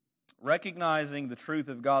 Recognizing the truth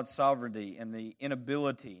of God's sovereignty and the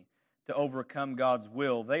inability to overcome God's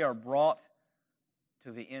will, they are brought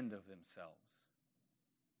to the end of themselves.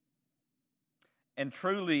 And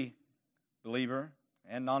truly, believer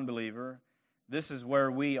and non-believer, this is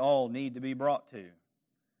where we all need to be brought to,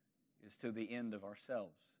 is to the end of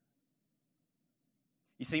ourselves.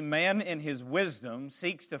 You see, man in his wisdom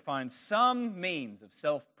seeks to find some means of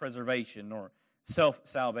self-preservation or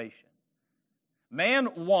self-salvation. Man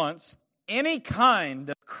wants any kind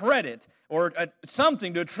of credit or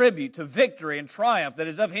something to attribute to victory and triumph that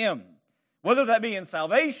is of him, whether that be in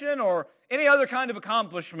salvation or any other kind of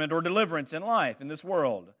accomplishment or deliverance in life, in this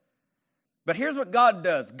world. But here's what God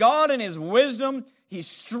does. God in His wisdom, He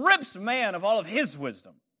strips man of all of his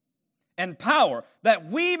wisdom and power, that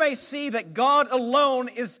we may see that God alone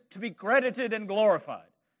is to be credited and glorified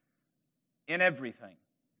in everything.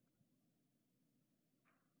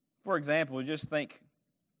 For example, just think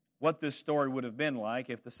what this story would have been like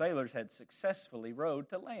if the sailors had successfully rowed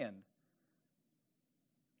to land.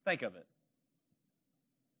 Think of it.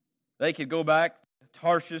 They could go back to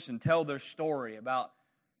Tarshish and tell their story about,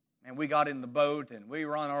 man, we got in the boat and we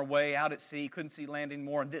were on our way out at sea, couldn't see land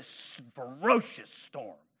anymore, and this ferocious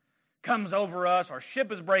storm comes over us. Our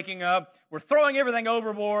ship is breaking up. We're throwing everything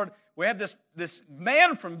overboard. We have this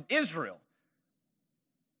man from Israel,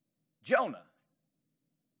 Jonah.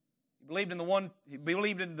 He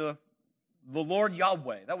believed in the Lord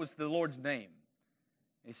Yahweh. That was the Lord's name.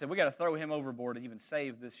 He said, we got to throw him overboard to even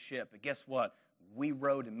save this ship. But guess what? We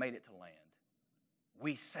rowed and made it to land.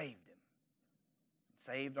 we saved him.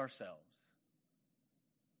 Saved ourselves.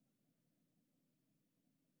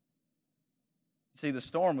 See, the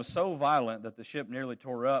storm was so violent that the ship nearly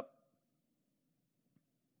tore up.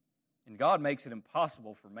 And God makes it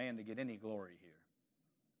impossible for man to get any glory here.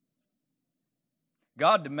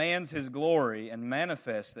 God demands His glory and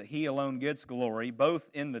manifests that He alone gets glory, both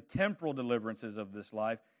in the temporal deliverances of this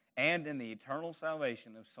life and in the eternal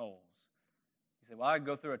salvation of souls. You say, well, I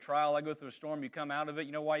go through a trial, I go through a storm, you come out of it.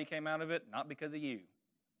 You know why you came out of it? Not because of you.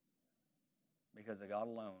 Because of God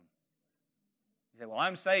alone. You say, well,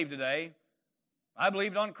 I'm saved today. I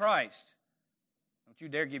believed on Christ. Don't you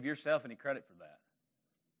dare give yourself any credit for that.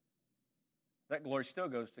 That glory still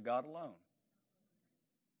goes to God alone.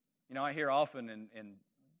 You know, I hear often, and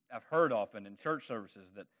I've heard often in church services,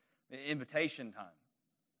 that invitation time,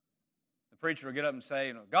 the preacher will get up and say,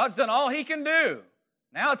 you know, God's done all He can do.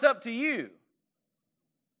 Now it's up to you.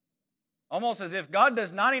 Almost as if God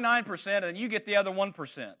does 99% and you get the other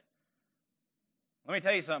 1%. Let me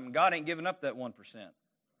tell you something. God ain't giving up that 1%.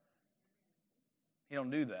 He don't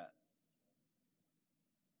do that.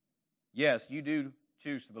 Yes, you do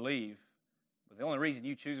choose to believe, but the only reason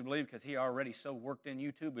you choose to believe is because He already so worked in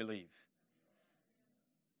you to believe.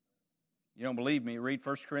 You don't believe me? Read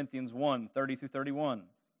 1 Corinthians 1, 30 through 31.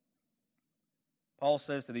 Paul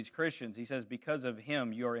says to these Christians, he says, because of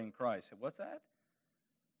Him you are in Christ. What's that?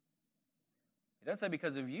 He doesn't say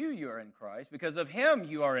because of you you are in Christ. Because of Him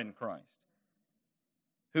you are in Christ.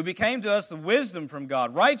 Who became to us the wisdom from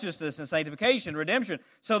God, righteousness and sanctification, redemption,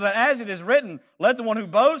 so that as it is written, let the one who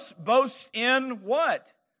boasts, boast in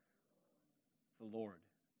what? The Lord.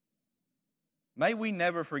 May we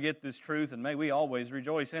never forget this truth, and may we always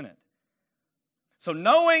rejoice in it. So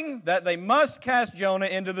knowing that they must cast Jonah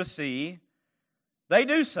into the sea, they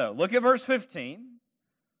do so. Look at verse 15.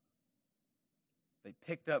 They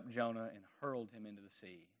picked up Jonah and hurled him into the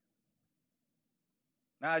sea.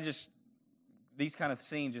 Now these kind of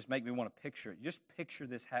scenes just make me want to picture it. Just picture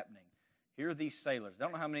this happening. Here are these sailors. I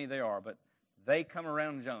don't know how many they are, but they come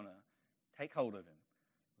around Jonah, take hold of him,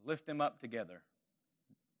 lift him up together,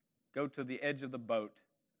 go to the edge of the boat,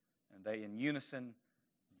 and they in unison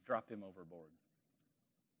drop him overboard.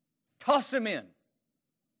 Toss him in.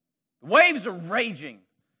 The waves are raging.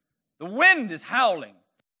 The wind is howling.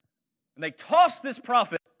 And they toss this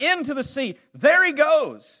prophet into the sea. There he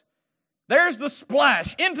goes. There's the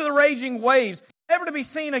splash into the raging waves, never to be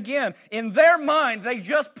seen again. In their mind, they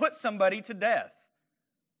just put somebody to death.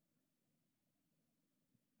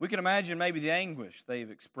 We can imagine maybe the anguish they've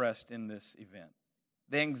expressed in this event,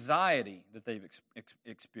 the anxiety that they've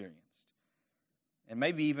experienced, and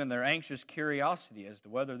maybe even their anxious curiosity as to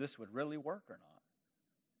whether this would really work or not.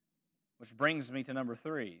 Which brings me to number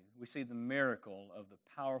 3. We see the miracle of the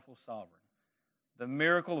powerful sovereign. The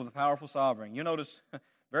miracle of the powerful sovereign. You notice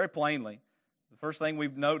very plainly, the first thing we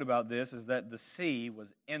note about this is that the sea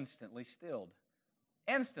was instantly stilled.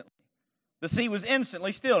 Instantly. The sea was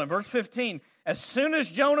instantly stilled. In verse 15, as soon as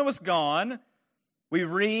Jonah was gone, we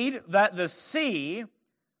read that the sea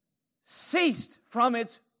ceased from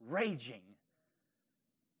its raging.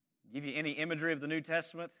 Give you any imagery of the New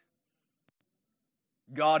Testament?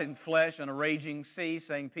 God in flesh on a raging sea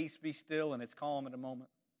saying, peace be still, and it's calm in a moment.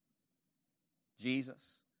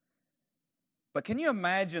 Jesus. But can you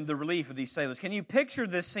imagine the relief of these sailors? Can you picture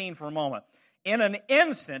this scene for a moment? In an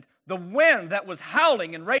instant, the wind that was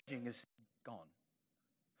howling and raging is gone.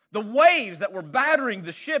 The waves that were battering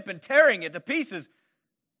the ship and tearing it to pieces,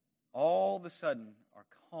 all of a sudden are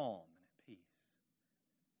calm and at peace.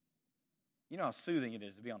 You know how soothing it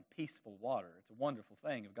is to be on peaceful water. It's a wonderful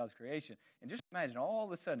thing of God's creation. And just imagine all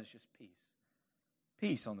of a sudden it's just peace.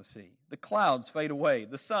 Peace on the sea. The clouds fade away.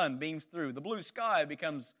 The sun beams through. The blue sky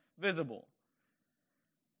becomes visible.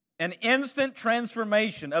 An instant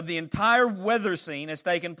transformation of the entire weather scene has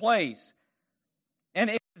taken place. And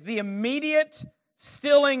it is the immediate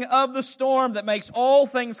stilling of the storm that makes all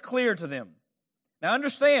things clear to them. Now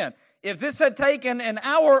understand, if this had taken an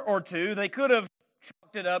hour or two, they could have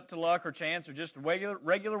chalked it up to luck or chance or just a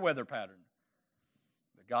regular weather pattern.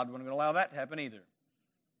 But God wasn't going to allow that to happen either.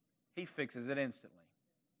 He fixes it instantly.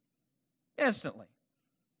 Instantly.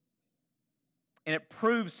 And it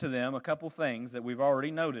proves to them a couple things that we've already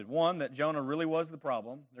noted. One, that Jonah really was the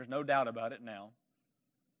problem. There's no doubt about it now.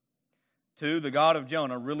 2, the God of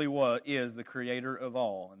Jonah really is the creator of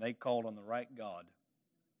all, and they called on the right God.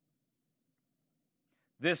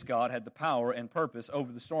 This God had the power and purpose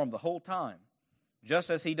over the storm the whole time, just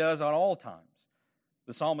as He does at all times.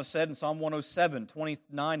 The psalmist said in Psalm 107,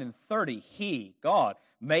 29 and 30, He, God,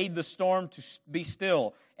 made the storm to be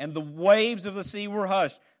still, and the waves of the sea were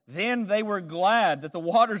hushed. Then they were glad that the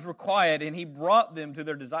waters were quiet, and He brought them to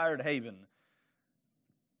their desired haven.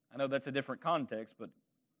 I know that's a different context, but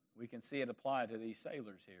we can see it apply to these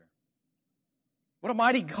sailors here. What a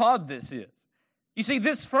mighty God this is. You see,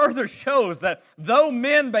 this further shows that though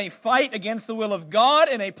men may fight against the will of God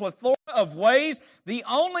in a plethora of ways, the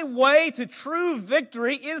only way to true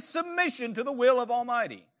victory is submission to the will of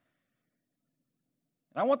Almighty.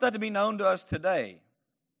 And I want that to be known to us today.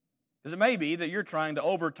 Because it may be that you're trying to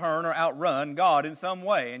overturn or outrun God in some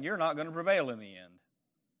way, and you're not going to prevail in the end.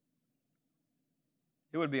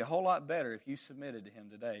 It would be a whole lot better if you submitted to Him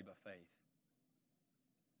today by faith.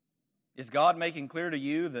 Is God making clear to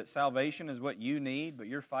you that salvation is what you need, but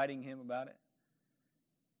you're fighting Him about it?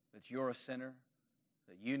 That you're a sinner?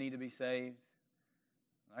 That you need to be saved?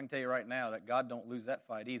 I can tell you right now that God don't lose that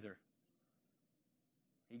fight either.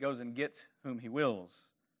 He goes and gets whom He wills.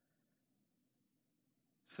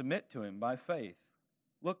 Submit to Him by faith.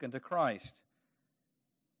 Look unto Christ.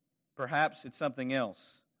 Perhaps it's something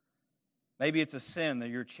else. Maybe it's a sin that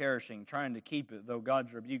you're cherishing, trying to keep it, though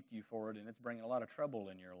God's rebuked you for it, and it's bringing a lot of trouble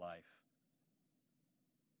in your life.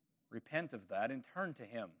 Repent of that and turn to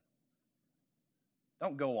Him.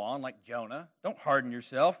 Don't go on like Jonah. Don't harden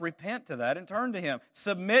yourself. Repent to that and turn to Him.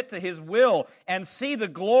 Submit to His will and see the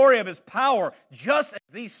glory of His power, just as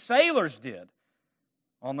these sailors did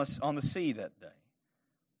on the sea that day.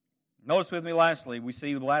 Notice with me we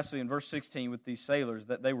see lastly in verse 16 with these sailors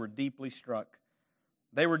that they were deeply struck.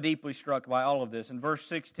 They were deeply struck by all of this. In verse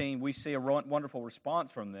 16, we see a wonderful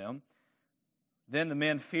response from them. Then the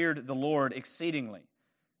men feared the Lord exceedingly.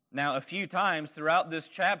 Now, a few times throughout this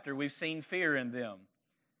chapter, we've seen fear in them.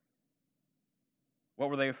 What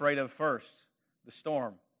were they afraid of first? The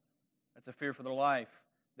storm. That's a fear for their life.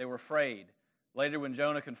 They were afraid. Later, when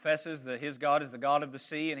Jonah confesses that his God is the God of the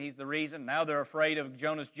sea and He's the reason, now they're afraid of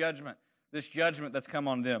Jonah's judgment, this judgment that's come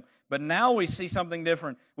on them. But now we see something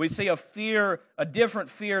different. We see a different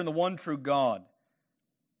fear in the one true God.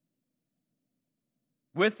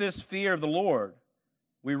 With this fear of the Lord,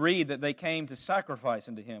 we read that they came to sacrifice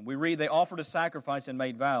unto Him. We read they offered a sacrifice and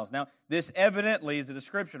made vows. Now, this evidently is a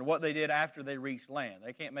description of what they did after they reached land.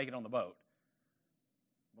 They can't make it on the boat.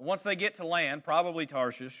 But once they get to land, probably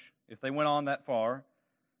Tarshish, if they went on that far,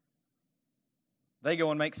 they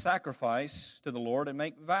go and make sacrifice to the Lord and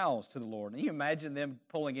make vows to the Lord. And you imagine them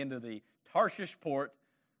pulling into the Tarshish port.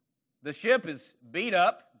 The ship is beat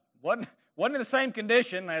up, wasn't in the same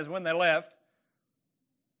condition as when they left.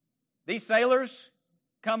 These sailors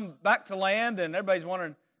come back to land, and everybody's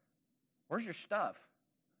wondering, where's your stuff?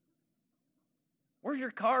 Where's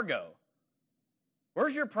your cargo?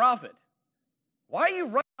 Where's your profit? Why are you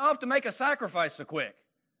running off to make a sacrifice so quick?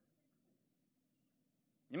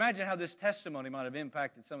 Imagine how this testimony might have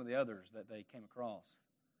impacted some of the others that they came across.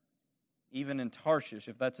 Even in Tarshish,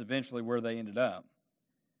 if that's eventually where they ended up.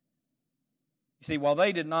 You see, while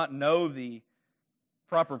they did not know the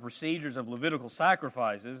proper procedures of Levitical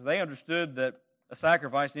sacrifices, they understood that a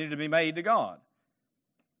sacrifice needed to be made to God.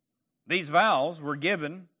 These vows were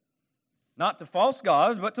given not to false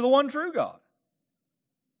gods, but to the one true God.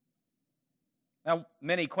 Now,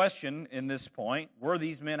 many question in this point, were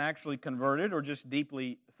these men actually converted or just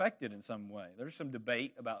deeply affected in some way? There's some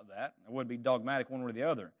debate about that. It wouldn't be dogmatic one way or the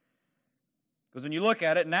other. Because when you look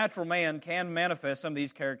at it, natural man can manifest some of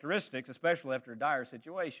these characteristics, especially after a dire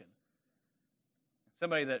situation.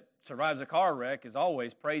 Somebody that survives a car wreck is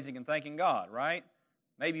always praising and thanking God, right?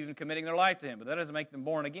 Maybe even committing their life to Him, but that doesn't make them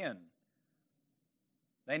born again.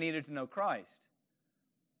 They needed to know Christ.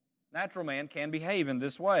 Natural man can behave in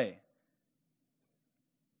this way.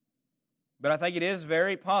 But I think it is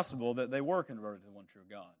very possible that they were converted to the one true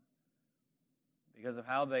God because of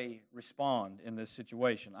how they respond in this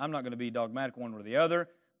situation. I'm not going to be dogmatic one way or the other,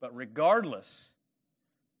 but regardless,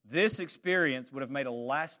 this experience would have made a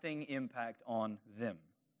lasting impact on them.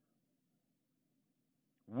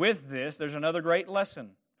 With this, there's another great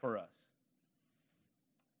lesson for us.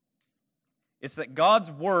 It's that God's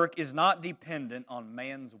work is not dependent on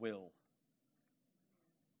man's will.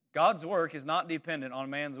 God's work is not dependent on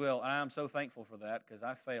man's will, and I am so thankful for that because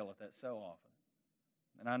I fail at that so often.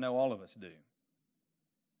 And I know all of us do.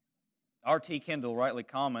 R.T. Kendall rightly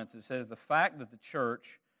comments, it says, the fact that the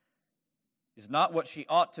church is not what she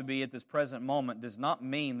ought to be at this present moment does not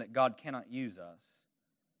mean that God cannot use us.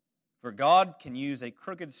 For God can use a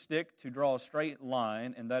crooked stick to draw a straight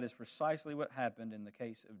line, and that is precisely what happened in the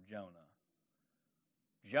case of Jonah.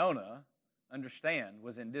 Jonah, understand,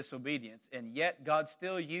 was in disobedience, and yet God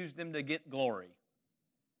still used him to get glory.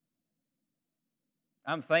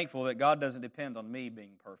 I'm thankful that God doesn't depend on me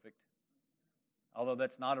being perfect. Although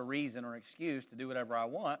that's not a reason or excuse to do whatever I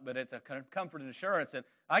want, but it's a comfort and assurance that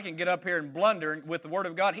I can get up here and blunder with the Word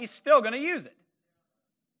of God. He's still going to use it.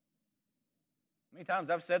 Many times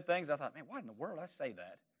I've said things, I thought, man, why in the world did I say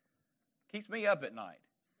that? Keeps me up at night.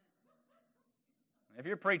 If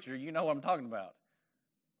you're a preacher, you know what I'm talking about.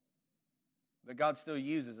 But God still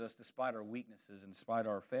uses us despite our weaknesses and despite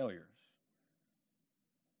our failures.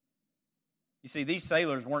 You see, these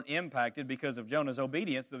sailors weren't impacted because of Jonah's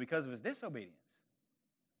obedience, but because of his disobedience.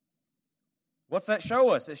 What's that show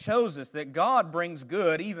us? It shows us that God brings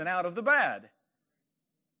good even out of the bad.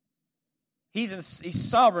 He's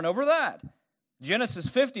sovereign over that. Genesis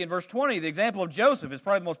 50 and verse 20, the example of Joseph is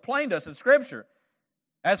probably the most plain to us in Scripture.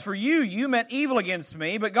 As for you, you meant evil against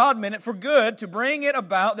me, but God meant it for good, to bring it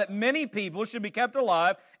about that many people should be kept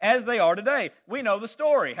alive as they are today. We know the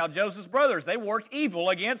story, how Joseph's brothers, they worked evil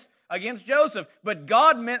against Joseph, but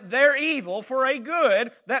God meant their evil for a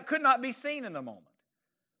good that could not be seen in the moment.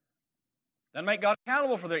 Doesn't make God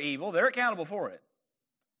accountable for their evil, they're accountable for it.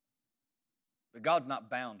 But God's not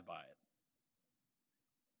bound by it.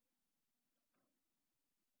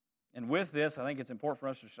 And with this, I think it's important for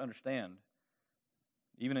us to understand,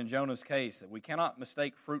 even in Jonah's case, that we cannot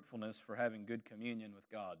mistake fruitfulness for having good communion with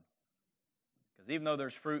God. Because even though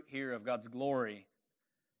there's fruit here of God's glory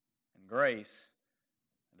and grace,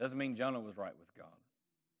 it doesn't mean Jonah was right with God.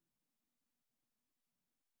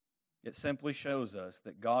 It simply shows us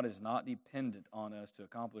that God is not dependent on us to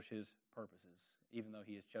accomplish His purposes, even though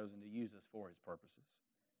He has chosen to use us for His purposes.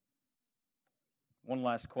 One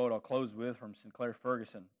last quote I'll close with from Sinclair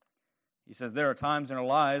Ferguson. He says, there are times in our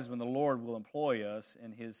lives when the Lord will employ us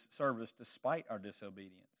in His service despite our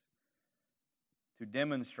disobedience, to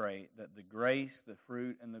demonstrate that the grace, the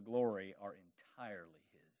fruit, and the glory are entirely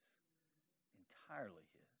His. Entirely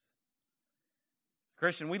His.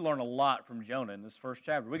 Christian, we learn a lot from Jonah in this first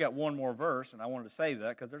chapter. We got one more verse, and I wanted to save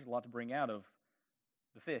that because there's a lot to bring out of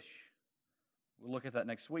the fish. We'll look at that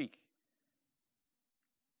next week.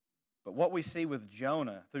 But what we see with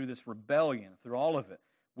Jonah through this rebellion, through all of it,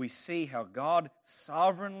 we see how God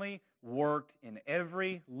sovereignly worked in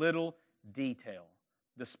every little detail,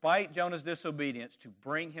 despite Jonah's disobedience, to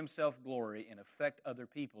bring Himself glory and affect other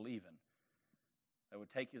people even, that would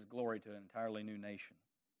take His glory to an entirely new nation.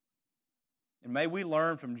 And may we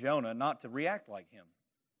learn from Jonah not to react like him.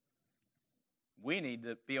 We need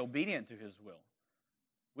to be obedient to His will.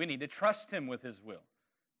 We need to trust Him with His will.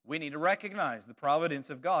 We need to recognize the providence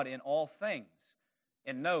of God in all things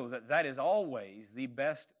and know that that is always the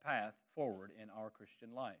best path forward in our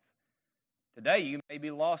Christian life. Today you may be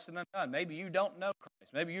lost and undone. Maybe you don't know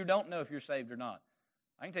Christ. Maybe you don't know if you're saved or not.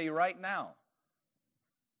 I can tell you right now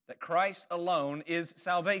that Christ alone is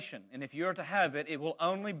salvation. And if you're to have it, it will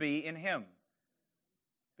only be in Him.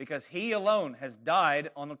 Because He alone has died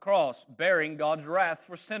on the cross, bearing God's wrath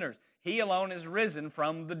for sinners. He alone is risen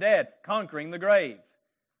from the dead, conquering the grave.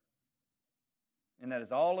 And that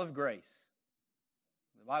is all of grace.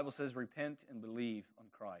 The Bible says, repent and believe on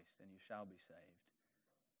Christ, and you shall be saved.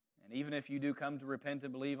 And even if you do come to repent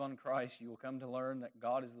and believe on Christ, you will come to learn that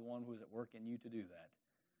God is the one who is at work in you to do that.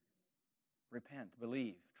 Repent,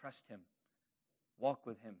 believe, trust Him, walk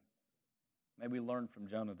with Him. May we learn from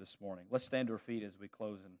Jonah this morning. Let's stand to our feet as we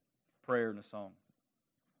close in prayer and a song.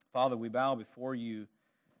 Father, we bow before You,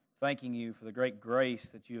 thanking You for the great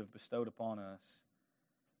grace that You have bestowed upon us.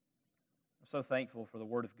 I'm so thankful for the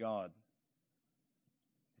Word of God,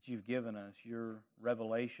 that You've given us Your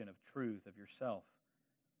revelation of truth, of Yourself.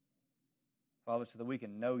 Father, so that we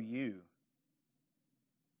can know You.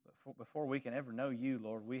 But before we can ever know You,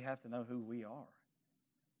 Lord, we have to know who we are.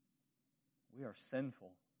 We are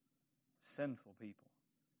sinful people,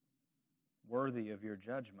 worthy of Your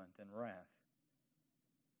judgment and wrath.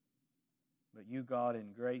 But You, God,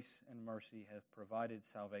 in grace and mercy, have provided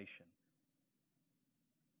salvation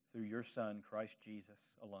through Your Son, Christ Jesus,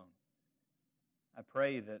 alone. I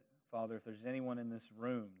pray that, Father, if there's anyone in this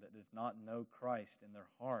room that does not know Christ in their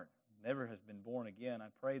heart, never has been born again, I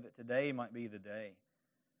pray that today might be the day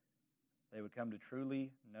they would come to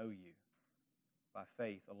truly know You by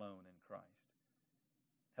faith alone in Christ.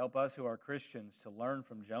 Help us who are Christians to learn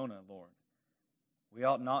from Jonah, Lord. We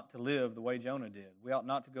ought not to live the way Jonah did. We ought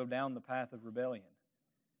not to go down the path of rebellion.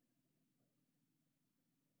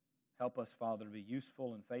 Help us, Father, to be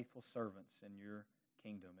useful and faithful servants in Your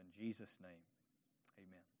kingdom. In Jesus' name,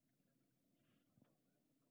 amen.